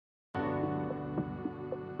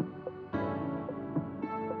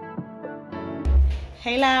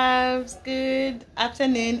Hey loves, good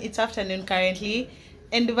afternoon. It's afternoon currently,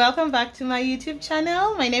 and welcome back to my YouTube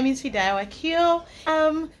channel. My name is Hidaya Wakio.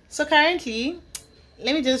 So currently,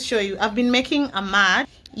 let me just show you. I've been making a mat.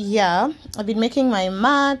 Yeah, I've been making my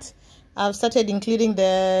mat. I've started including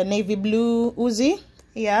the navy blue Uzi.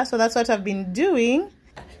 Yeah, so that's what I've been doing.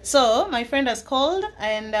 So my friend has called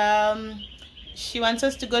and she wants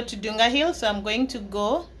us to go to Dunga Hill, so I'm going to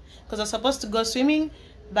go because I'm supposed to go swimming,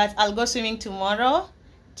 but I'll go swimming tomorrow.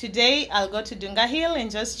 Today I'll go to Dunga Hill and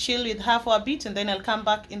just chill with her for a bit, and then I'll come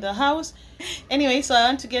back in the house. Anyway, so I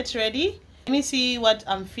want to get ready. Let me see what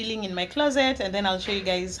I'm feeling in my closet, and then I'll show you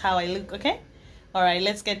guys how I look. Okay, all right,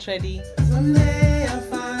 let's get ready. Someday I'll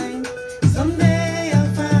find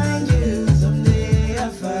you, someday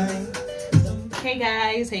I'll find. Hey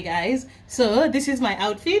guys, so this is my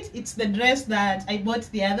outfit. It's the dress that I bought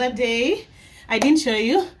the other day. I didn't show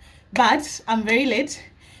you, but I'm very late.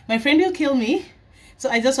 My friend will kill me, so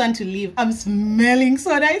I just want to leave. I'm smelling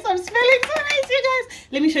so nice. I'm smelling so nice, you guys.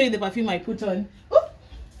 Let me show you the perfume I put on. Ooh.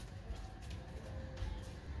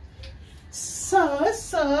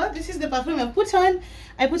 So this is the perfume I put on.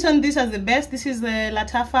 I put on this as the best. This is the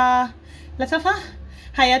Latafa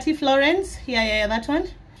Hayati Florence. Yeah, that one.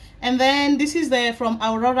 And then this is the from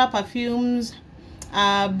Aurora Perfumes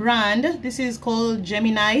brand. This is called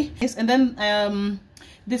Gemini. And then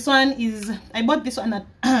this one is, I bought this one at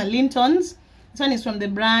Linton's. This one is from the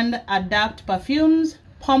brand Adapt Perfumes.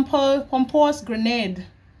 Pamplemousse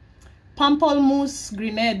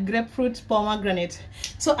Grenade, grapefruit pomegranate.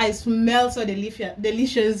 So I smell so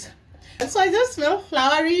delicious. So I just smell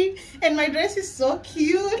flowery, and my dress is so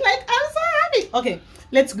cute. Like, I'm so happy. Okay,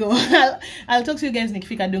 let's go. I'll talk to you guys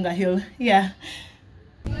nikifika Dunga Hill. Yeah.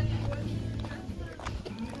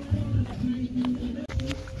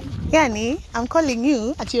 Yani, I'm calling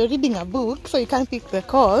you at you're reading a book, so you can't pick the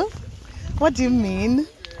call. What do you mean?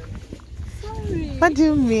 Sorry. What do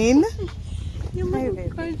you mean? You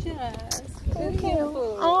look gorgeous. Thank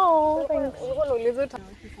you. Oh, thanks.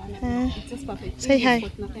 It's just perfect. Say hi.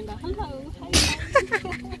 Hello.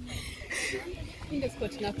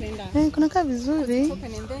 Kunakaa vizuri.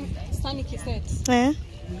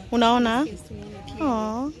 Unaona?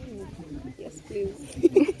 Oh. Yes, please.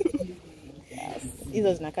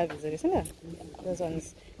 Hizo zinakaa vizuri, sina? Those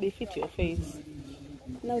ones, they fit your face.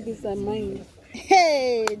 Now these are mine.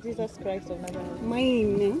 Hey, Jesus Christ of Nazareth.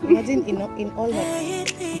 Mine. Imagine in all that.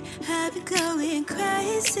 Lately, I've been going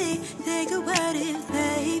crazy. Think about it,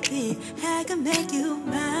 baby. I can make you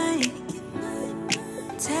mine.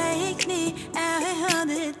 Take me out on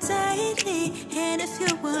the daily. And if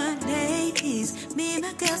you want ladies, me and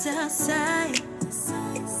my girls outside.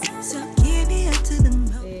 So give me up to the moon.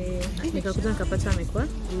 Nikakuja nikapata amekuwa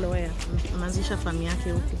lawyer, ameanzisha famu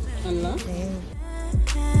yake huko. Allah.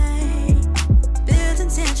 Building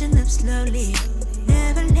tension up slowly.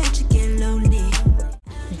 Never let you get lonely.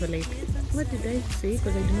 Niko like, what did I say?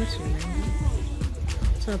 Because I do not remember.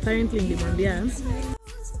 So apparently nilimwambia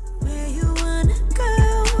Where you wanna go?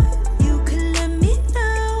 You can let me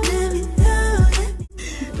know. Let me know.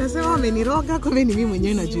 nasema ameniroga, kumbe ni mimi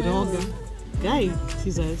mwenyewe najiroga. Guy,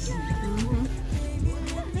 Jesus.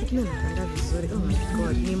 Lakini nakanda vizuri. Oh my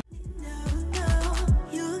God.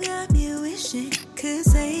 You got me wishing, could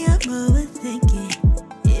say I'm overthinking.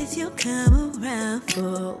 If you come around for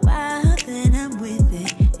a while, then I'm with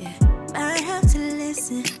it. Yeah, I have to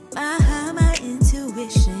listen. My heart, my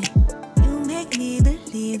intuition. You make me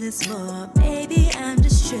believe there's more. Maybe I'm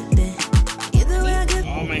just tripping. Either way, I get.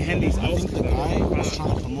 Oh, my hand is out. The guy was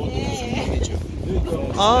trying to promote him as a manager.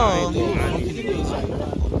 Oh.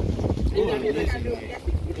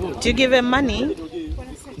 Do you give him money?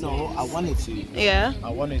 No, I wanted to. Yeah. I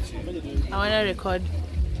wanted to. I want to record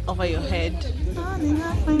over your head.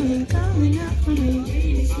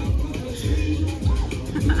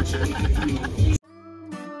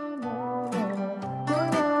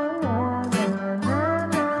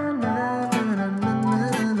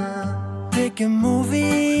 Pick a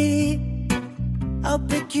movie. I'll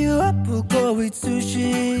pick you up. We'll go eat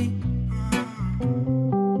sushi.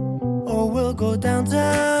 Or we'll go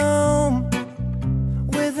downtown.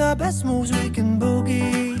 With our best moves we can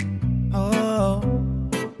boogie. Oh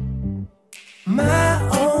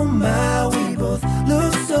my, we both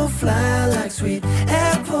look so fly, like sweet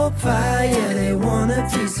apple pie. Yeah, they want a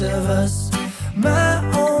piece of us. My,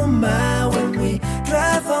 when we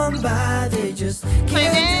drive on by, they just can't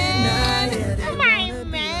deny. Yeah, they My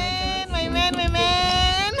man. My man.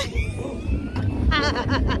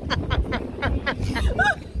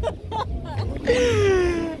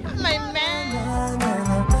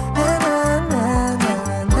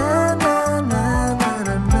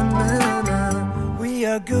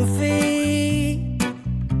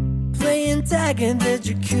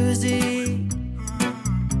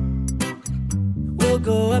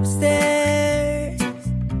 upstairs.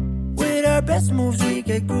 With our best moves we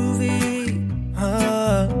get groovy.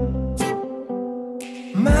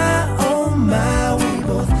 My oh my, we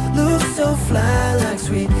both look so fly, like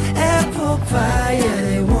sweet apple pie. Yeah,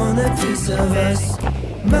 they want a piece of us.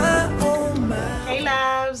 My oh my. Hey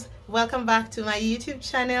loves, welcome back to my YouTube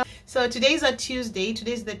channel. So today is a Tuesday.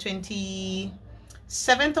 Today is the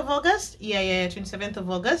 27th of August. Yeah, 27th of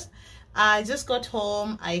August. I just got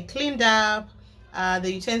home. I cleaned up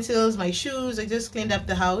the utensils, my shoes. I just cleaned up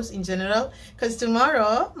the house in general because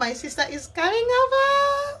tomorrow my sister is coming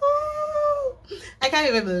over. Ooh. I can't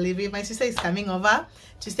even believe it. My sister is coming over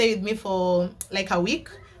to stay with me for like a week,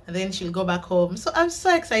 and then she'll go back home. So I'm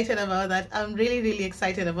so excited about that. I'm really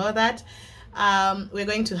excited about that. We're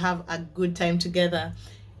going to have a good time together.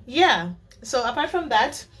 Yeah, so apart from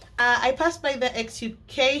that, I passed by the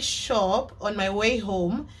XUK shop on my way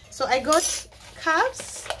home, so I got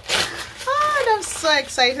cups. And I'm so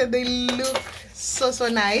excited. They look so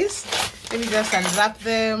nice. Let me just unwrap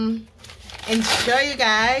them and show you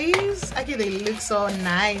guys. Okay, they look so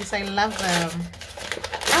nice. I love them.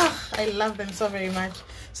 I love them so very much.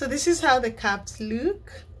 So this is how the cups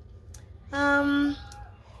look. Yeah,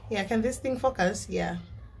 can this thing focus? Yeah,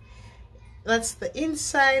 that's the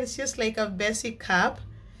inside. It's just like a basic cup.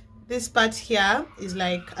 This part here is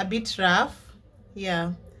like a bit rough.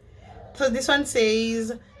 Yeah, so this one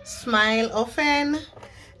says smile often,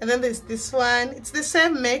 and then there's this one. It's the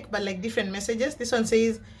same make but like different messages. This one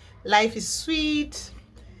says life is sweet.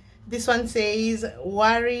 This one says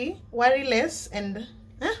worry less, and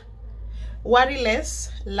worry less,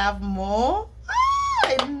 love more.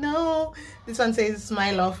 I know. This one says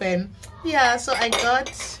smile often. Yeah, so I got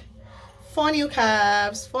 4 new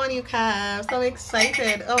cups. I'm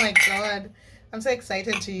excited. Oh my god, I'm so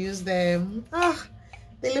excited to use them.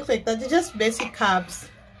 They look like that. They're just basic cups.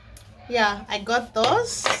 Yeah, I got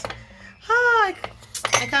those. I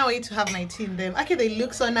can't wait to have my tea in them. Okay, they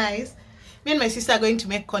look so nice. Me and my sister are going to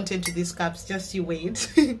make content to these cups. Just you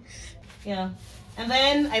wait. Yeah, and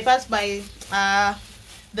then I passed by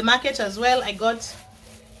the market as well. I got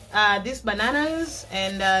these bananas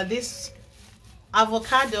and this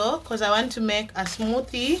avocado because I want to make a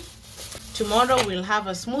smoothie. Tomorrow we'll have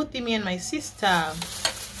a smoothie, me and my sister.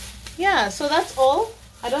 Yeah, so that's all.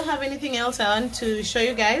 I don't have anything else I want to show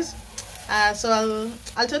you guys. So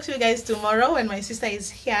I'll talk to you guys tomorrow when my sister is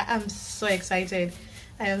here. I'm so excited.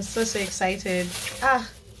 I am so excited.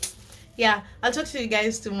 Yeah, I'll talk to you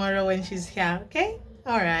guys tomorrow when she's here. Okay,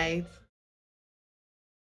 all right.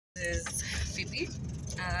 This is Phoebe.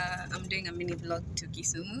 I'm doing a mini vlog to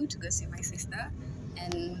Kisumu to go see my sister,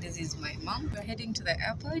 and this is my mom. We're heading to the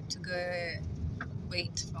airport to go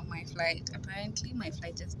wait for my flight. Apparently my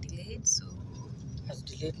flight is delayed, so It's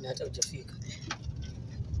delayed not hujafika.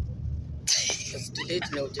 It's delayed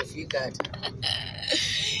na hujafika.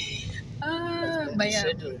 But yeah,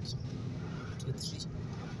 Scheduled to 3.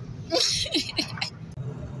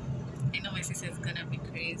 I know my sister is gonna be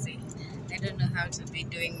crazy. I don't know how to be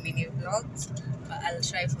doing mini vlogs, but I'll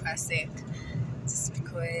try for her sake, just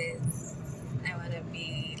because I want to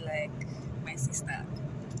be like my sister.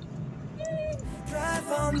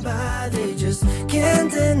 Drive on by, they just can't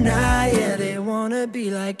deny. Yeah, they wanna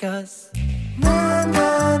be like us. Na,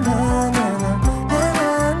 na, na, na, na,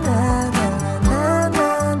 na, na, na,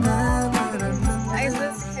 na, na, na. I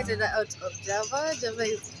just headed out of Java. Java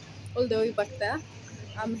is all the way back there.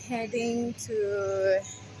 I'm heading to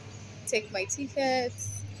take my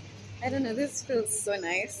tickets. I don't know, this feels so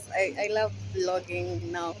nice. I love vlogging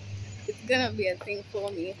now. It's gonna be a thing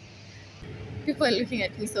for me. People are looking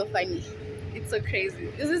at me so funny. It's so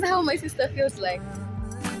crazy. This is how my sister feels like.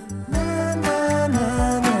 Na, na,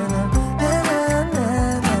 na, na, na, na,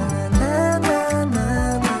 na, na, na,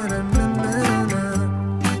 na, na.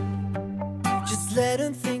 Just let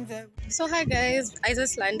them think that. So hi guys, I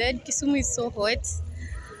just landed. Kisumu is so hot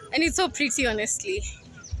and it's so pretty, honestly.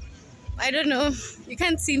 I don't know, you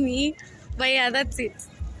can't see me, but yeah, that's it.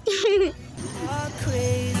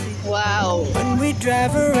 Crazy. Wow. When we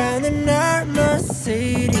drive around in our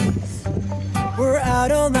Mercedes, we're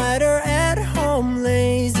out all night or at home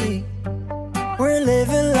lazy. We're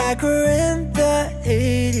living like we're in the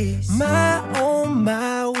 80s. My oh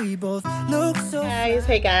my, we both look so Guys,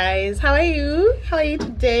 hey guys, how are you? How are you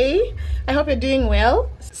today? I hope you're doing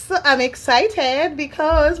well. So I'm excited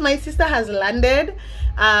because my sister has landed.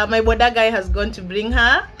 My border guy has gone to bring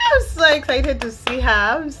her. I'm so excited to see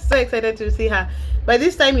her. By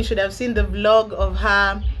this time you should have seen the vlog of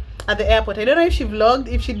her at the airport. I don't know if she vlogged.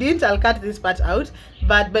 If she didn't, I'll cut this part out,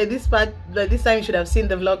 but by this time you should have seen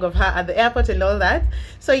the vlog of her at the airport and all that.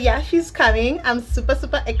 So yeah, she's coming. I'm super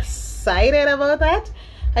excited about that.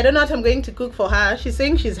 I don't know what I'm going to cook for her. She's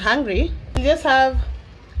saying she's hungry. We'll just have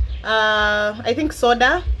I think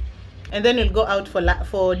soda, and then we'll go out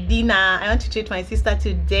for dinner. I want to treat my sister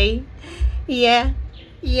today. Yeah,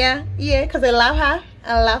 because I love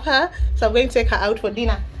her. So I'm going to take her out for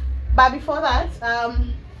dinner. But before that,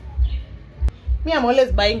 me, I'm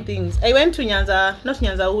always buying things. I went to Nyanza, not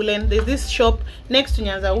Nyanza Ulen. There's this shop next to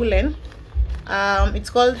Nyanza Ulen.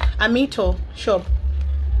 It's called Amito shop.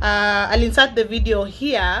 I'll insert the video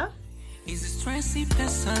here.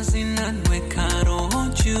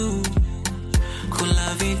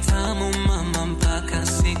 Kula vitamu mama mpaka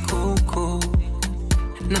sikuku,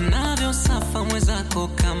 na mnavyo safa mwezako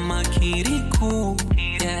kama kiriku,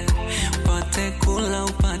 yeah. Upate kula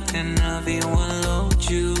upate na viwalo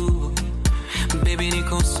juu. Baby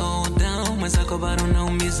niko so down, mwezako bado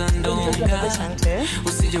naumiza ndonga.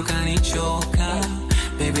 Usije ukanichoka,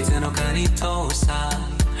 baby tena ukanitosa.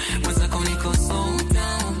 Mwezako niko so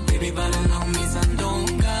down, baby bado naumiza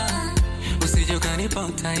ndonga. Usije ukanipa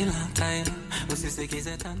utaila.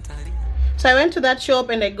 So I went to that shop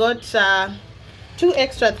and I got 2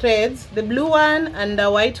 extra threads, the blue one and the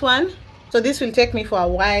white one. So this will take me for a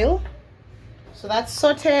while. So that's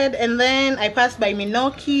sorted. And then I passed by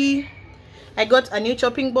Minoki. I got a new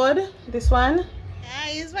chopping board, this one.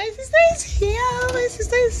 Guys, my sister is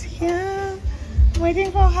here. I'm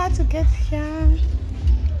waiting for her to get here.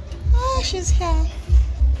 Oh, she's here.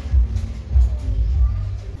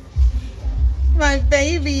 My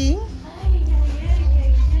baby.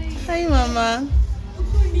 Hi mama.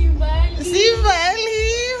 Sivali,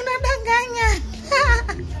 unadanganya.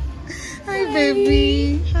 Hi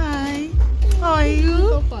baby. Hi. How are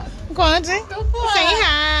you? Good. Say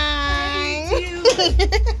hi.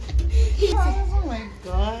 Oh my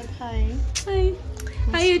god. Hi. Hi.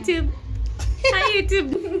 Hi YouTube. Hi YouTube.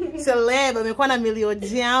 Celeb amekuwa na milioni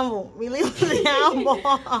jambo.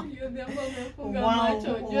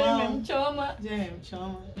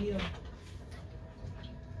 Imemchoma. Hiyo.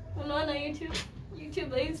 Unaona YouTube?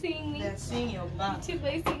 YouTube, are you seeing me? They're seeing your back. YouTube,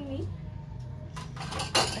 are you seeing me?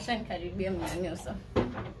 Acha nikaribia mnyanyosa.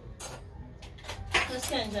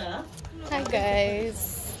 Hi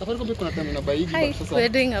guys. Hi, we're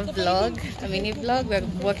doing a vlog, a mini vlog. We're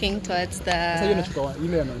walking towards the,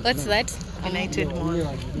 what's that? United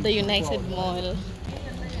Mall. The United Mall.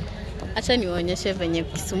 Acha niwaonyeshe venye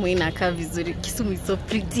Kisumu inakaa vizuri. Kisumu is so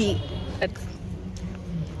pretty.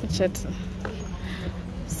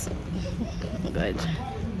 Good.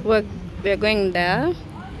 We're going there.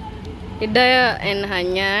 Hidaya and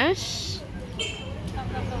Hanyash.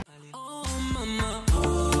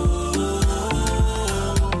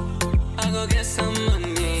 I go get some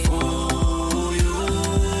money for you.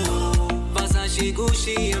 Versace,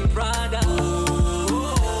 Gucci, and Prada.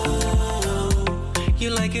 You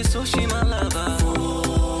like it, sushi, my lover.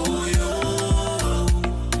 For you.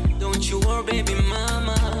 Don't you worry, baby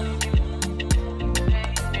mama.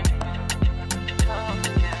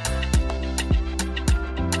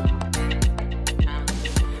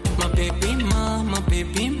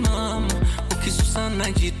 Baby mama, ukisusa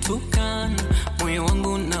najitukana, moyo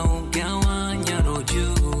wangu na ugawanya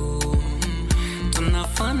roju.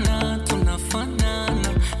 Tunafanana,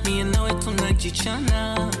 mie nawe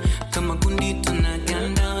tunajichana, kama kundi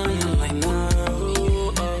tunagandana like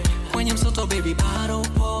kwenye msoto baby bado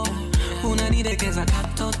po, unanidekeza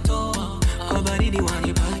katoto, kwa baridi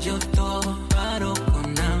wanipa joto, bado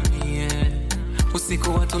kuna mie.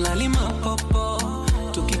 Usiku watu lali mapopo,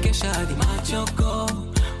 tukikesha hadi machoko,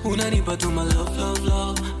 unanipa tu my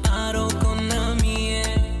love, aroko na mie.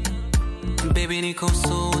 Baby niko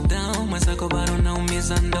so down, mwenzako bado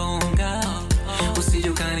naumiza ndonga. Usije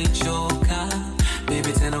ukanichoka,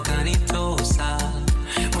 baby tena ukanitosa.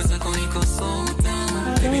 Mwenzako niko so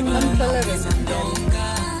down, baby bado naumiza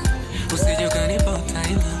ndonga. Usije ukanipa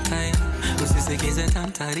utaila, usisikize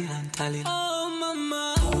tantari. Oh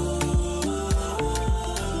mama,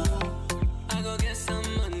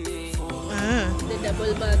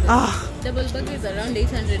 double bag. Double bag is around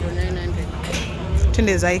 800 or 900.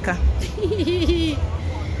 Tunde Zaika.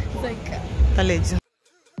 Zaika. College.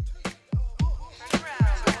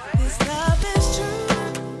 this love is true,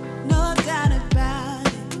 no doubt about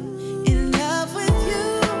it. In love with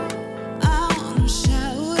you, I wanna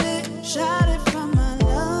shout it from my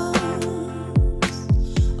lungs.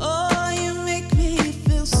 Oh, you make me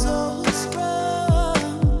feel so strong,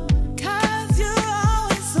 'cause you're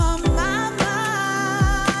always on my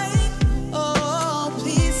mind. Oh,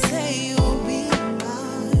 please say you'll be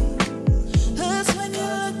mine. 'Cause when you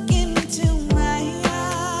look into my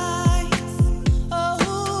eyes,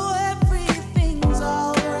 oh, everything's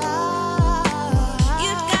alright.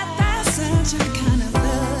 You got that certain kind of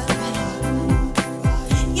love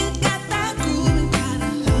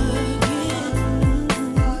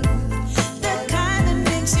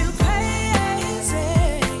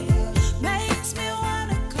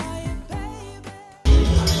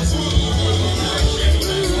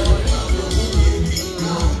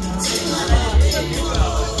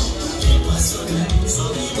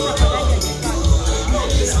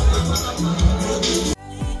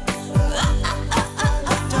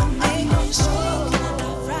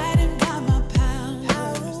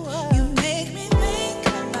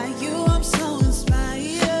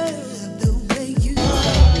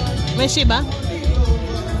Meshiba?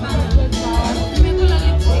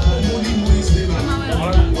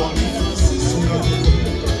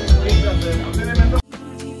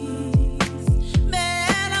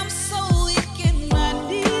 Man, I'm so weak in my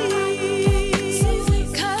knees,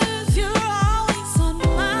 'cause you're always on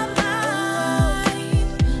my mind.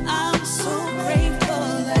 I'm so grateful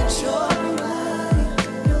that you're mine.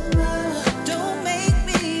 Don't make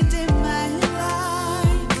me dim my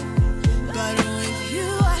light, but with you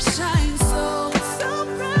I shine so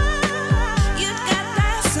bright. You got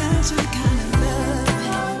that sunshine kind of love.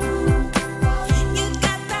 You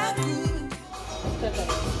got that good.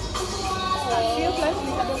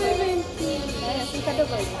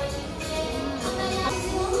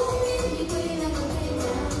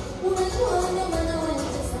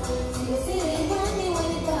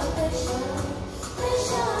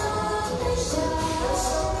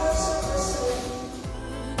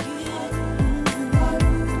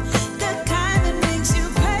 The kind that makes you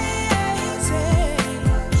crazy,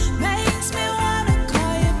 makes me wanna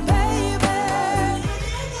call you baby.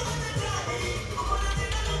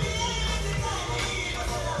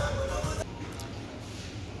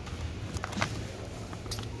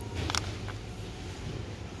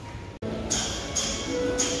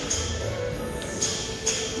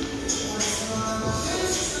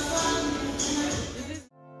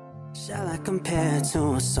 Shall I compare to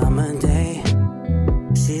a summer day?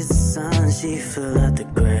 She's the sun, she fill out the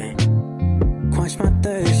gray. Quench my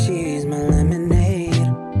thirst, she's my lemonade.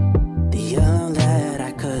 The yellow that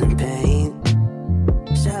I couldn't paint.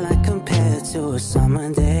 Shall I compare to a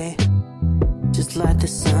summer day? Just like the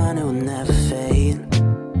sun, it will never fade.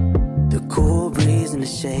 The cool breeze in the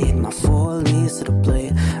shade, my four leaves to the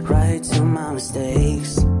blade, right to my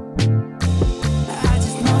mistakes. I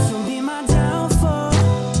just know she'll be my downfall.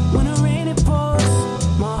 When the rain it pours,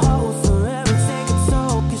 my heart will forever take a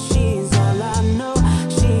toll. 'Cause she's all I know,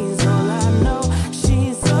 she's all I know,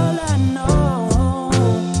 she's all I know.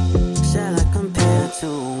 Shall I compare to a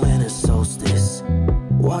winter solstice?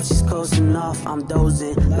 While she's coasting off, I'm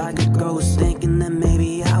dozing like a ghost, thinking that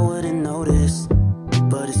maybe I wouldn't notice.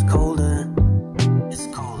 But it's colder, it's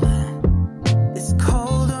colder, it's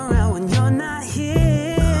cold around when you're not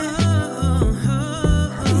here.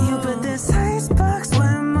 You put this icebox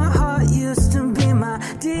where my heart used to be, my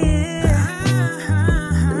dear.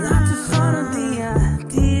 Not too fond of the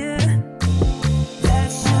idea that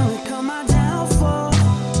you would come my downfall.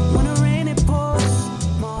 When the rain it pours,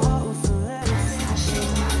 my heart will forever. I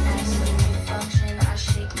shake my ass when we function. I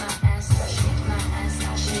shake my ass, I shake my ass,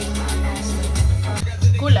 I shake my ass when we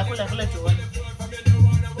function. Kula tuone.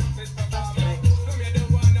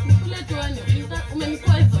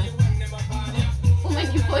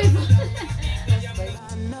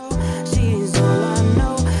 I know, she's all I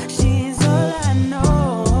know, she's all I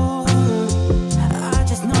know. I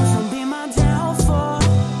just know she'll be my downfall.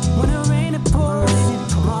 When the rain it pours,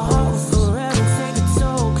 my heart will forever take a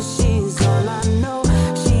toll. 'Cause she's all I know,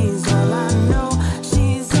 she's all I know,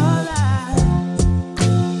 she's all I.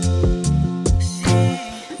 She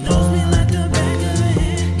knows me like the back of her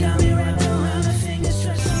hand, got me wrapped around her fingers,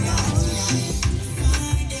 stretched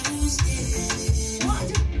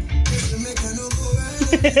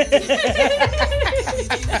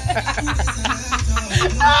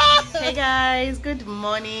Hey guys, good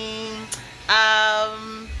morning.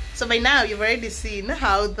 So by now you've already seen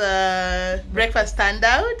how the breakfast turned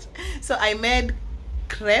out. So I made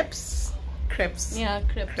crepes. Yeah,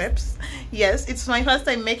 crepes. Yes, it's my first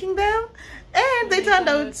time making them, and they turned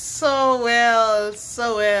out so well,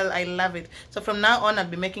 so well. I love it. So from now on I'll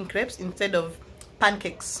be making crepes instead of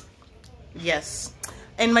pancakes. Yes.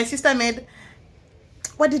 And my sister made,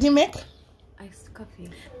 what did you make? Iced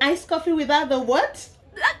coffee. Iced coffee without the what?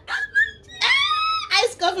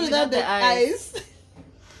 Iced coffee without the ice.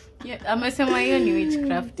 Yeah, amesema hiyo ni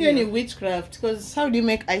witchcraft. You're in witchcraft, because how do you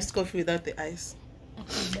make iced coffee without the ice?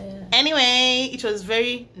 Anyway, it was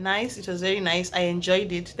very nice. It was very nice. I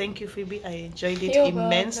enjoyed it. Thank you, Phoebe. I enjoyed it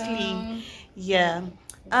immensely. Welcome. Yeah.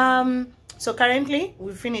 So currently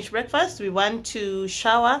we finished breakfast. We want to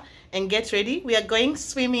shower and get ready. We are going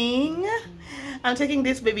swimming. I'm taking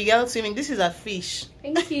this baby girl swimming. This is a fish.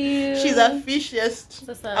 Thank you. She's a fish just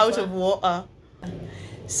So out of water.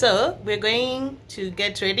 So we're going to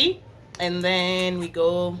get ready and then we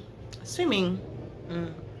go swimming.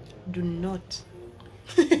 Do not.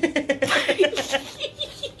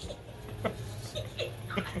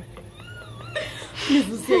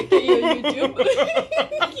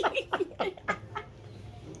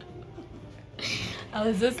 I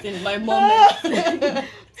was just in my moment.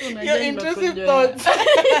 Your intrusive thoughts.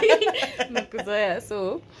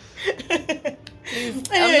 So Please,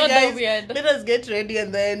 I'm Anyway, not that guys, weird. let us get ready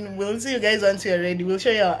and then we'll see you guys once you're ready. We'll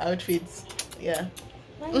show you our outfits. Yeah.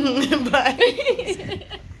 Bye.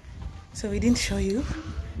 So we didn't show you,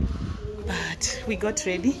 but we got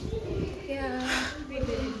ready. Yeah, we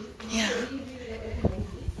did. Yeah.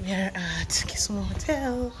 We're at KISUMU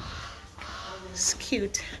Hotel. It's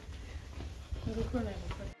cute. Put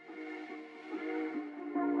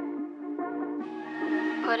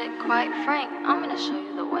it quite frank, I'm gonna show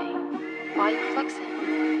you the way. Why you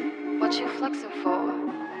flexing? What you flexing for?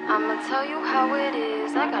 I'ma tell you how it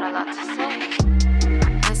is, I got a lot to say.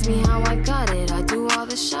 Ask me how I got it, I do all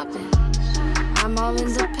the shopping. I'm all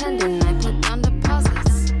independent, I put down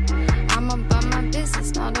deposits. I'm about my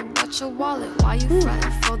business, not about your wallet. Why you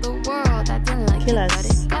fretting for the world? I didn't like Kill it,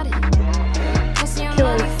 us. got it. Posting on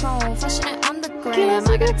my phone, flashing it on the gram.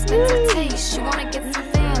 I got expensive taste, you wanna get some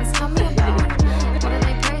fans, tell me about it. What are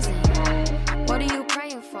they praising? What are you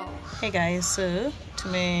praying for? Hey guys, so to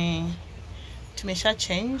me shall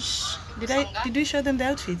change. Did we show them the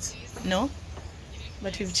outfits? No,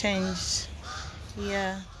 but we've changed.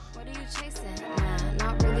 Yeah. What are you chasing? Nah,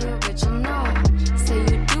 not really original. Say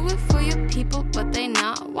you do it for your people, but they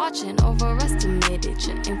not watching. Overestimated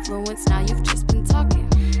your influence, now you've just been talking.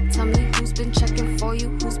 Tell me who's been checking for you,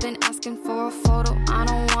 who's been asking for a photo. I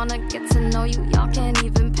don't wanna get to know you, y'all can't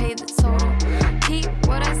even pay the total. Keep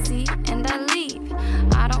what I see and I leave.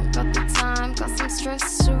 I don't got the time, got some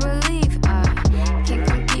stress to relieve. I can't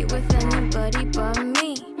compete with anybody but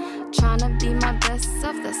me. Tryna be my best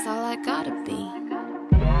self, that's all I gotta be.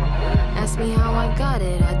 Ask me how I got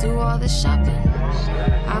it, I do all the shopping.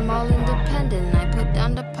 I'm all independent, I put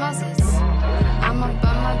down deposits. I'm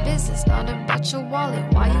about my business, not about your wallet.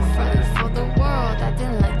 Why you fretting for the world? I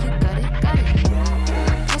didn't like you, got it.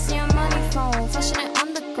 Posting on money phone, flashing it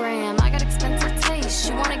on the gram. I got expensive taste,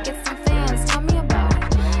 you wanna get some fans, tell me about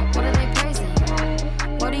it. What are they praising?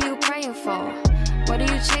 What are you praying for? What are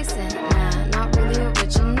you chasing? Nah, not really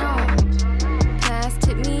original. Past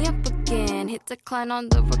hit me up again, hit decline on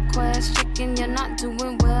the request. Checking you're not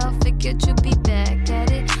doing well, figured you'd be back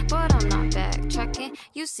at it, but I'm not backtracking.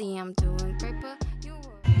 You see I'm doing great, but you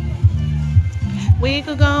were. We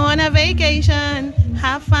could go on a vacation,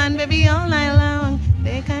 have fun, baby, all night long.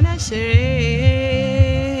 They kind of share.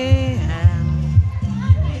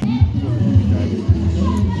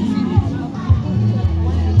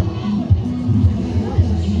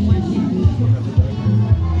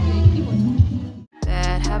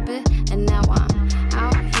 Bad habit, and now I'm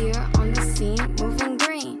out here on the scene, moving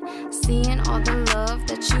green, seeing all the love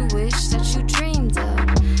that you wish that you dreamed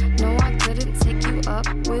of. No, I couldn't take you up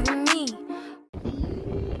with me.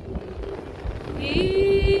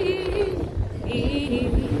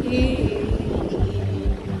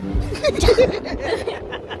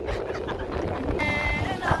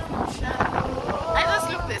 I just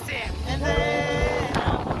look the same.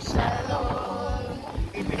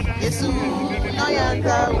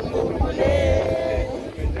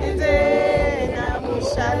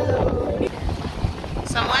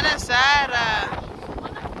 Someone Sarah.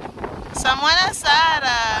 Someone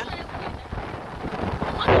Sarah.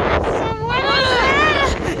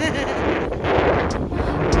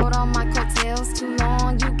 Hold on my coattails too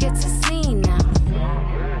long, you get to see now.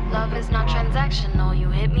 Love is not transactional, you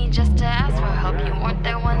hit me just to ask for help. You weren't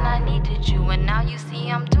there when I needed you, and now you see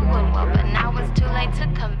I'm doing well. But now it's too late to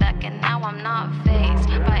come back, and now I'm not fazed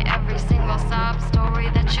by every single sob story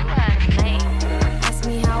that you had made. Ask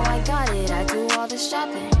me how I got it, I do all the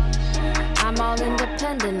shopping. I'm all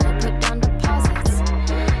independent, I put down deposits.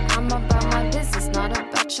 I'm about my business, not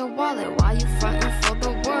about your wallet. Why you frontin' for